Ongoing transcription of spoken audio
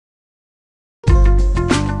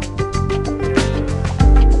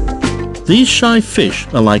These shy fish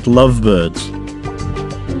are like lovebirds.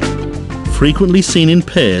 Frequently seen in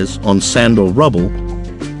pairs on sand or rubble,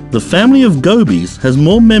 the family of gobies has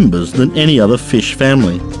more members than any other fish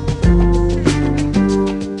family.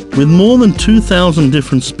 With more than 2,000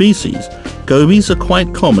 different species, gobies are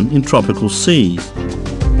quite common in tropical seas.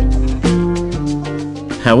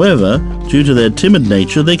 However, due to their timid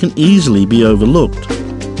nature, they can easily be overlooked.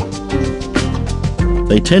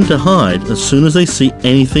 They tend to hide as soon as they see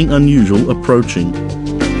anything unusual approaching.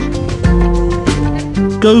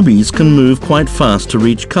 Gobies can move quite fast to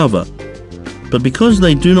reach cover, but because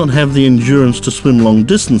they do not have the endurance to swim long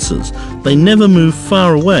distances, they never move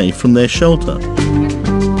far away from their shelter.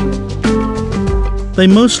 They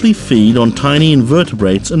mostly feed on tiny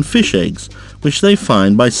invertebrates and fish eggs, which they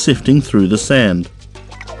find by sifting through the sand.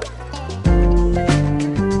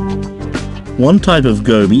 One type of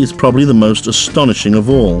goby is probably the most astonishing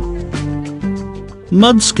of all.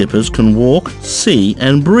 Mud skippers can walk, see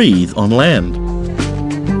and breathe on land.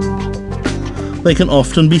 They can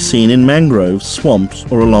often be seen in mangroves, swamps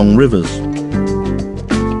or along rivers.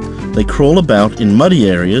 They crawl about in muddy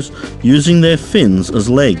areas using their fins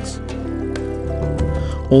as legs.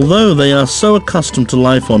 Although they are so accustomed to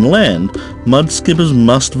life on land, mud skippers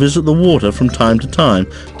must visit the water from time to time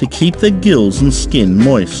to keep their gills and skin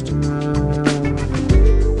moist.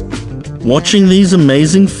 Watching these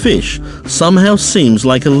amazing fish somehow seems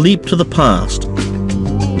like a leap to the past.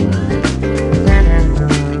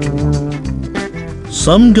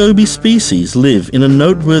 Some goby species live in a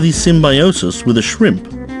noteworthy symbiosis with a shrimp.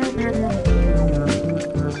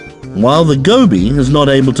 While the goby is not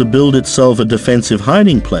able to build itself a defensive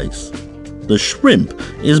hiding place, the shrimp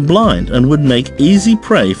is blind and would make easy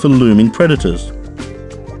prey for looming predators.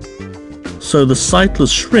 So the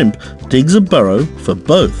sightless shrimp digs a burrow for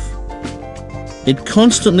both. It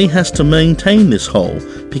constantly has to maintain this hole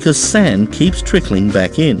because sand keeps trickling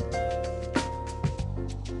back in.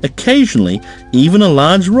 Occasionally, even a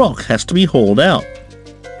large rock has to be hauled out.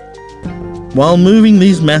 While moving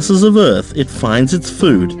these masses of earth, it finds its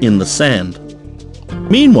food in the sand.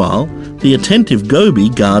 Meanwhile, the attentive goby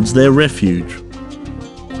guards their refuge.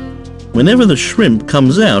 Whenever the shrimp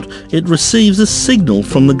comes out, it receives a signal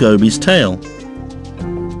from the goby's tail.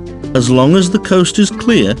 As long as the coast is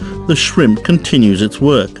clear, the shrimp continues its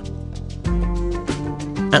work.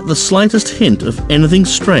 At the slightest hint of anything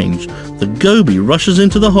strange, the goby rushes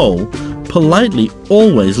into the hole, politely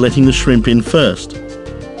always letting the shrimp in first.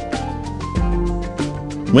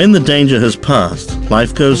 When the danger has passed,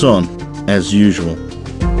 life goes on as usual.